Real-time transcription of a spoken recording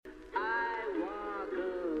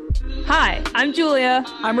Hi, I'm Julia.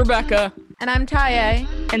 I'm Rebecca. And I'm Taye.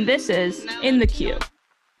 And this is In the Queue.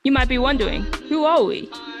 You might be wondering, who are we?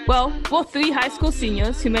 Well, we're three high school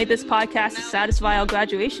seniors who made this podcast to satisfy our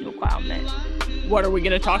graduation requirement. What are we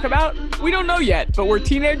going to talk about? We don't know yet, but we're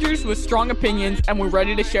teenagers with strong opinions and we're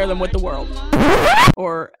ready to share them with the world.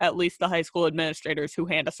 Or at least the high school administrators who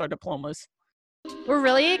hand us our diplomas. We're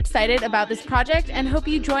really excited about this project and hope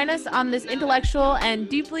you join us on this intellectual and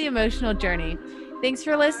deeply emotional journey. Thanks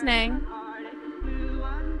for listening.